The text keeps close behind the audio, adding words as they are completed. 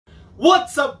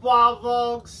What's up, Wild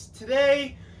Vlogs?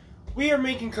 Today we are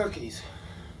making cookies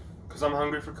because I'm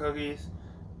hungry for cookies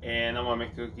and I want to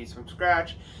make cookies from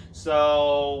scratch.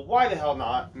 So why the hell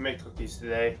not make cookies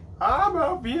today? I'm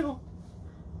a you.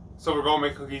 So we're gonna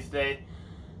make cookies today.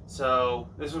 So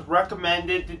this was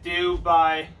recommended to do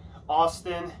by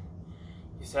Austin.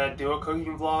 He said do a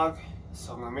cooking vlog,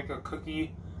 so I'm gonna make a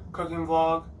cooking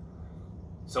vlog.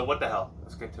 So what the hell?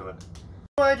 Let's get to it.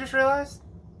 What I just realized?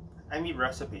 I need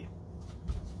recipe.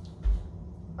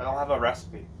 I don't have a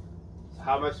recipe. So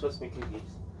how am I supposed to make cookies?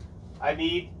 I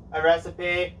need a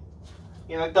recipe,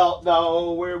 and I don't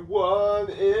know where one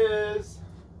is.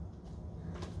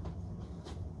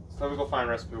 So let me go find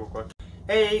a recipe real quick.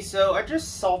 Hey, so I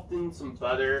just salted in some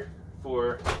butter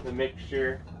for the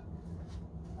mixture.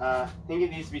 I think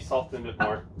it needs to be salted a bit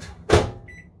more.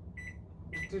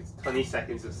 It's 20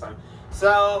 seconds this time.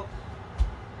 So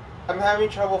I'm having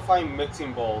trouble finding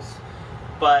mixing bowls,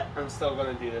 but I'm still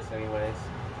gonna do this anyways.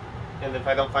 And if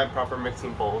I don't find proper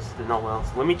mixing bowls, then oh well.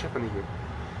 So let me check on here.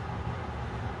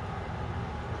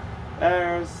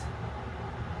 There's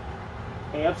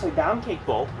a upside down cake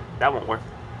bowl. That won't work.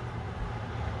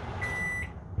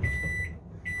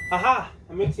 Aha!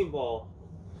 A mixing bowl.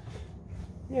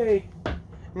 Yay!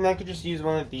 And I could just use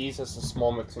one of these as a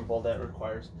small mixing bowl that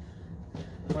requires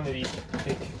one of these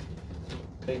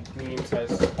big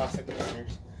medium-sized plastic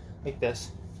containers like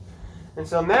this. And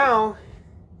so now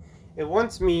it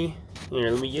wants me,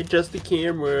 here, let me adjust the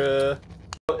camera.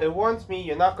 It wants me,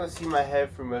 you're not gonna see my head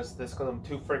for most of this because I'm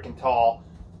too freaking tall.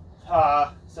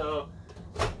 So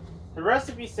the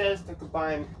recipe says to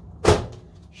combine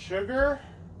sugar,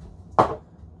 but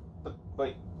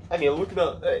wait, I need to look it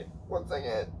up. Hey, 1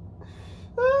 second.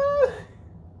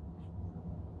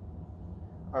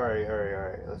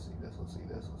 Alright, let's see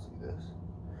this.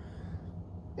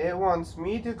 It wants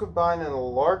me to combine in a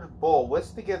large bowl,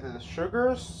 whisk together the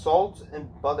sugar, salt,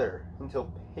 and butter until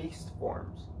paste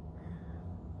forms.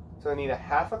 So I need a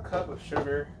half a cup of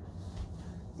sugar.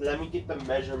 Let me get the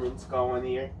measurements going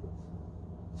here.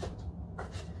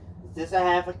 Is this a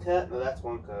half a cup? No, that's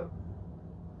 1 cup.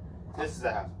 This is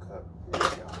a half a cup. There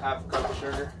we go. Half a cup of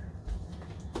sugar.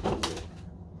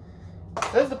 It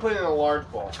says to put it in a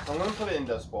large bowl. I'm going to put it in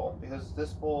this bowl because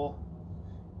this bowl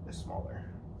is smaller.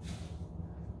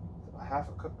 So a half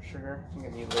a cup of sugar. I think I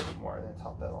need a little bit more to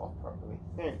top that off properly.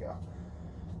 There you go.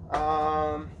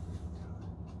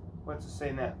 What's it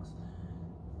say next?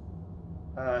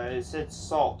 It said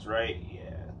salt, right?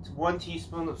 Yeah. It's 1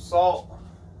 teaspoon of salt.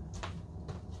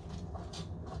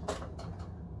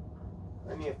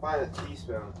 I need to find a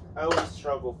teaspoon. I always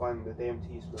struggle finding the damn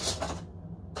teaspoon.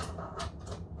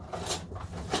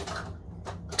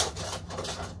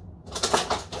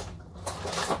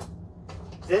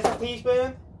 Is this a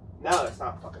teaspoon? No, it's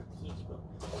not a fucking teaspoon.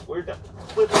 Where the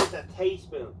flip is a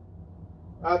teaspoon?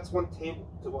 That's 1 table,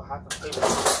 to half a table.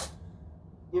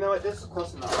 You know what? This is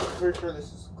close enough. I'm pretty sure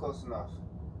this is close enough.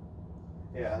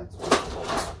 Yeah, that's 1 table.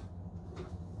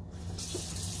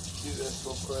 Do this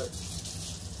real quick.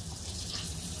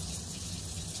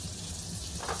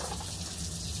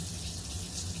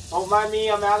 Don't mind me,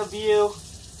 I'm out of view.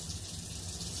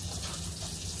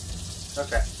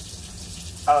 Okay.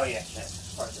 Oh yeah, shit.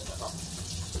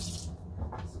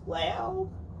 Well,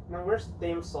 now where's the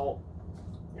damn salt?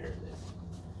 Here it is.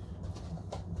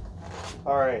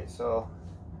 Alright, so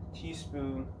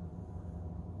teaspoon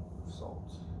of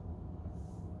salt.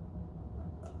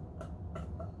 I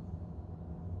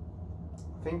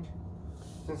think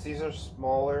since these are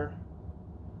smaller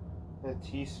than a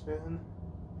teaspoon,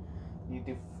 you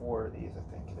do 4 of these, I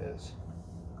think it is.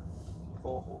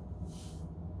 Oh.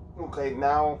 Okay,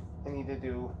 now I need to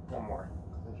do 1 more.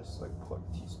 I just like put a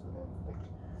teaspoon in, like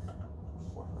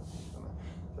 4 teaspoons.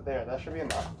 So there, that should be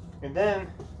enough. And then,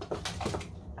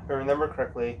 if I remember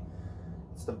correctly,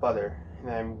 it's the butter.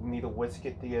 And I need to whisk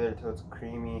it together until it's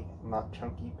creamy, not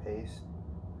chunky paste.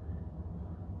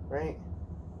 Right?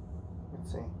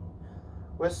 Let's see.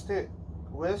 Whisk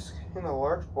in a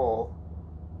large bowl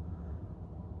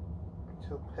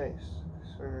until paste.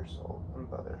 Sugar, salt, and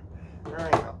butter.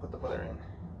 Alright, I'll put the butter in.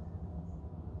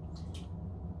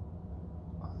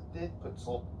 I did put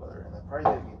salt and butter in. I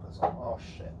probably didn't need to put salt. Oh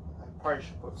shit. I probably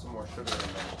should put some more sugar in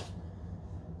there.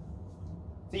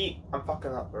 See, I'm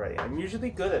fucking up already. I'm usually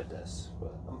good at this,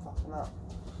 but I'm fucking up.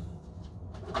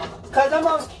 Because I'm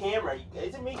on camera. You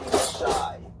guys are making me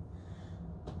shy.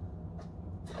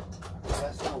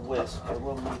 That's no whisk, but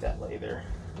we'll need that later.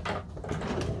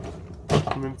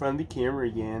 I'm in front of the camera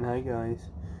again. Hi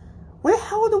guys. Where the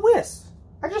hell are the whisks?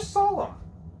 I just saw them.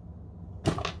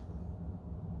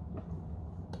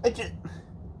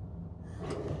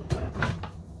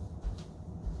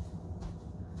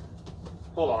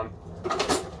 Hold on.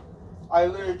 I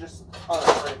literally just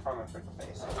right in front of my freaking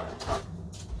face.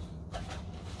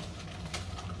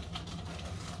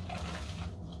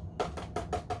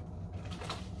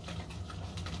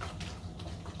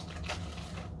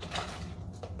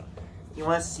 You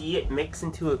want to see it mix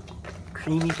into a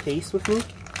creamy paste with me?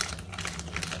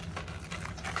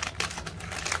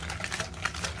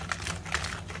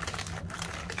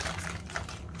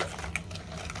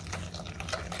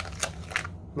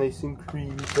 Nice and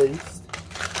creamy paste.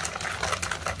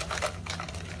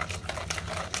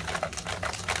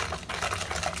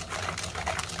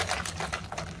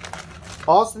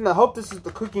 Austin, I hope this is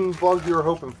the cooking vlog you were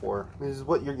hoping for. This is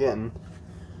what you're getting.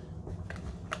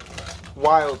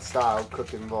 Wild style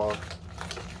cooking vlog.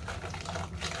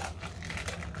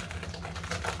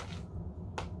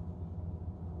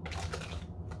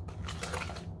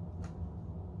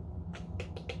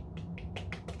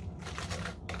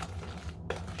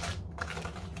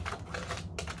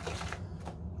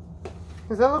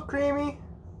 Does that look creamy?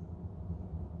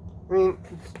 I mean,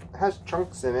 it has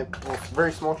chunks in it. Well,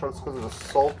 very small chunks because of the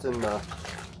salt and the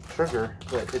sugar,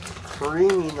 but it's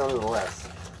creamy nonetheless.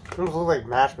 It almost looks like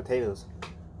mashed potatoes.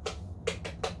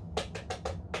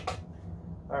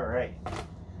 Alright.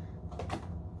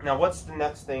 Now, what's the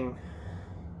next thing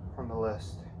on the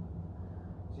list?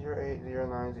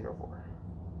 080904.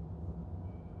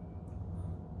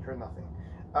 Sure, nothing.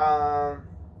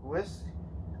 Whisk,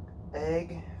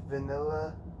 egg,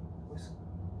 vanilla, whisk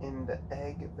in the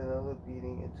egg, vanilla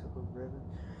beating into the ribbon.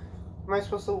 Am I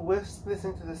supposed to whisk this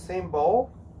into the same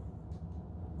bowl?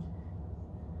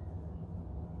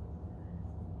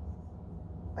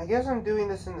 I guess I'm doing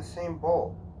this in the same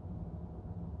bowl.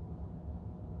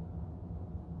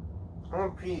 I'm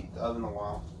gonna preheat the oven a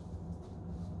while.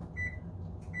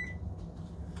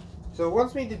 So it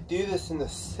wants me to do this in the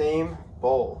same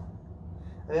bowl.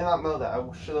 I did not know that.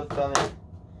 I should have done it.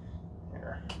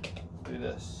 Here, do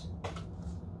this.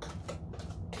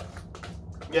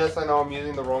 Yes, I know I'm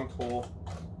using the wrong tool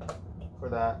for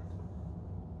that.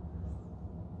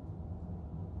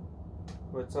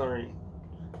 But it's already.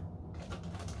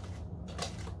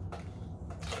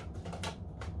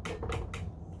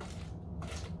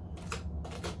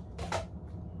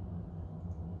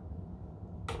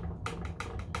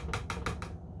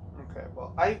 Okay,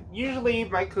 well, I usually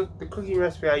the cooking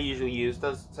recipe I usually use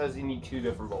says you need 2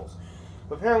 different bowls.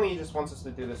 But apparently he just wants us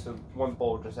to do this in one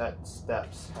bowl, just at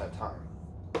steps at a time.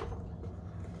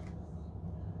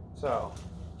 So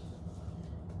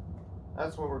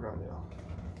that's what we're gonna do.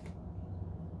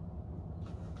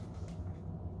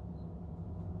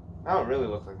 That don't really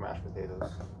look like mashed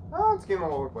potatoes. Oh, it's getting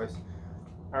all over the place.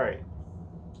 Alright.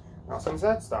 Now since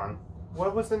that's done,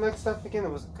 what was the next step again?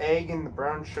 It was egg and the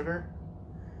brown sugar.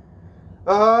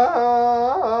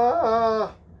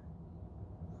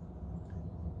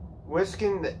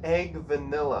 Whisking the egg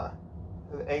vanilla.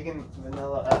 The egg and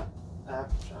vanilla.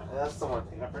 That's the one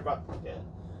thing I forgot to get.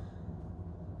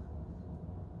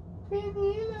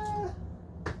 Vanilla.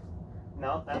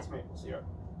 No, that's maple syrup.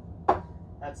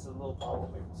 That's a little bottle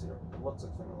of maple syrup. It looks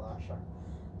like vanilla extract.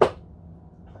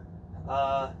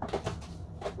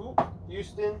 Ooh,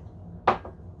 Houston,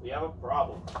 we have a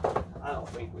problem. I don't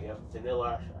think we have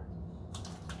vanilla extract.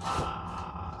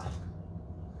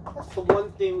 That's the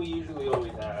one thing we usually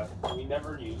always have. We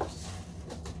never use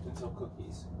until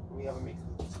cookies. We haven't made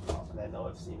cookies come up, and I know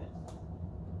I've seen it.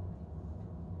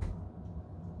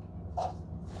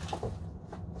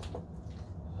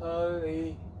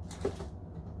 Holy.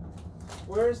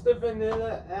 Where's the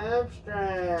vanilla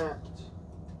abstract?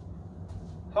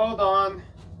 Hold on.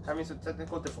 Having some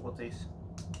technical difficulties.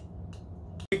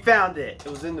 We found it.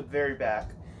 It was in the very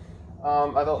back.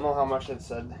 I don't know how much it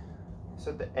said. It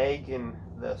said the egg in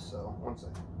this, so one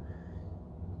second.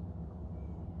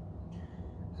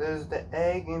 It says the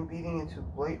egg and beating into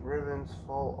white ribbons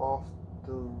fall off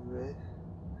the wrist.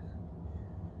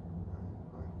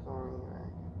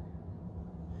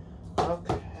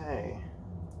 Okay.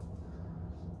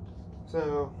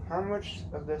 So, how much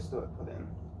of this do I put in?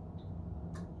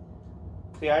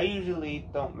 See, I usually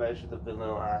don't measure the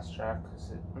vanilla extract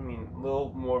because a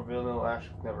little more vanilla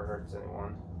extract never hurts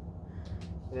anyone.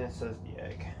 And then it says the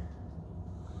egg.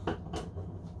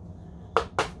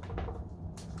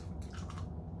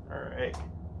 Alright.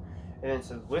 And it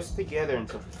says whisk together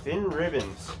until thin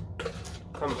ribbons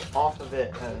come off of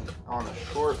it and on a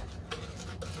short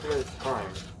period of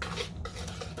time.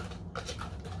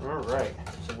 Alright.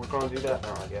 So we're going to do that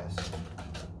now, I guess.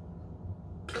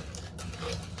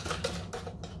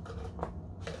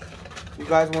 You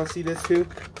guys want to see this too?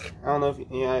 I don't know if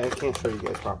I can't show you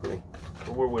guys properly,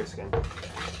 but we're whisking.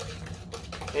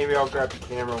 Maybe I'll grab the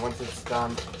camera once it's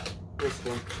done.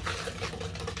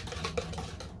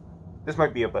 This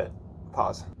might be a bit.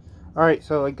 Pause. Alright,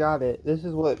 so I got it. This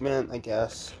is what it meant, I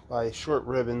guess, by short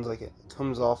ribbons, like it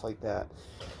comes off like that.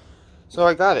 So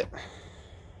I got it.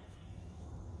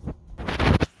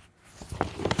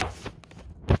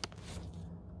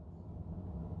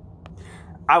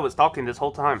 I was talking this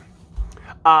whole time.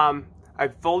 I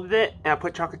folded it and I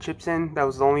put chocolate chips in. That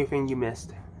was the only thing you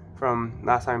missed from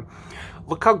last time.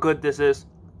 Look how good this is.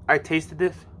 I tasted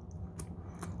this.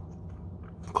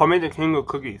 Call me the king of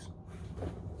cookies.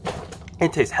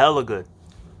 It tastes hella good.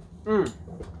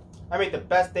 I made the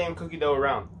best damn cookie dough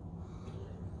around.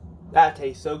 That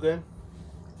tastes so good.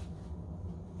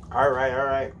 Alright,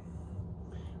 alright.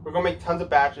 We're gonna make tons of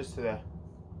batches today.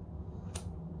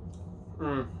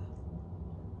 Alright,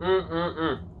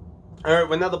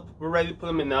 well, we're ready to put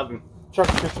them in the oven.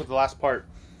 Chocolate chips was the last part.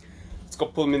 Let's go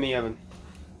put them in the oven.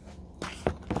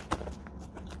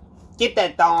 Get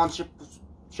that darn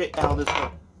shit out of this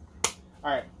way.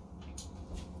 Alright.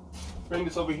 Bring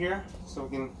this over here so we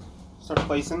can start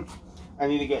placing. I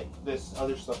need to get this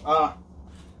other stuff.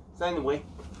 Is that in the way?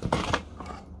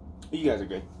 You guys are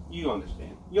good. You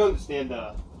understand. You understand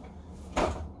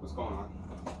what's going on.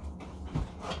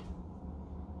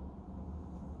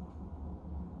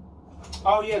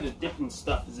 Oh yeah, the dipping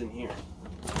stuff is in here.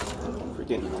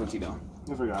 Forgetting the cookie dough.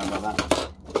 I forgot about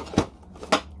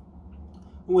that.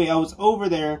 Wait, I was over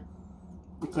there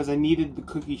because I needed the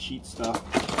cookie sheet stuff.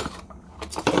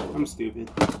 I'm stupid.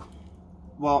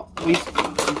 Well, at least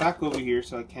I'm back over here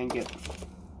so I can get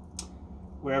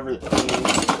wherever it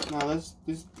is. No, this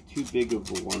is too big of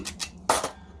a one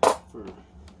for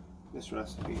this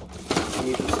recipe. I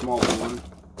need the smaller one.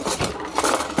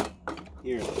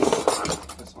 Here it is.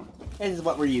 This one. This is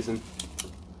what we're using.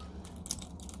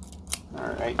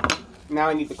 Alright. Now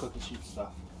I need the cookie sheet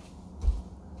stuff.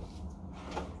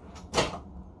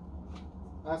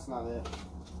 That's not it.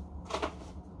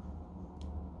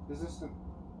 Is this the...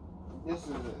 This is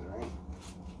it, right?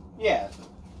 Yeah.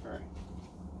 Alright.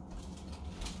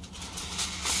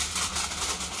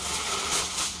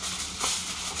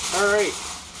 Alright.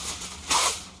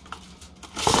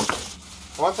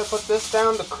 Once I put this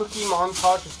down, the cookie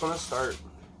montage is going to start.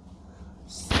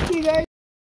 See you guys.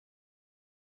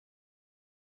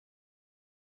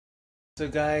 So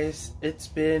guys, it's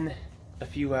been a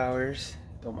few hours.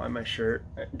 Don't mind my shirt.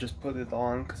 I just put it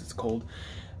on because it's cold.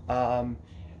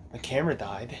 My camera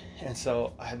died, and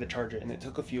so I had to charge it, and it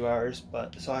took a few hours.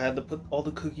 But so I had to put all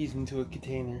the cookies into a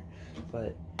container.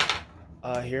 But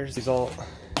here's the result.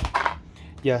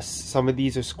 Yes, some of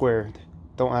these are squared.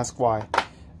 Don't ask why.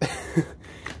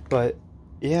 But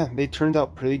yeah, they turned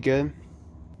out pretty good.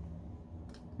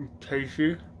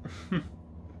 Tasty.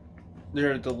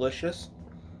 They're delicious.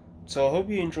 So I hope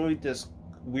you enjoyed this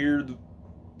weird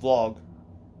vlog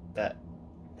that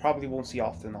probably won't see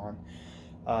often on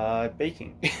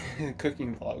baking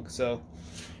cooking vlog. So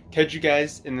catch you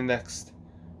guys in the next.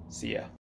 See ya.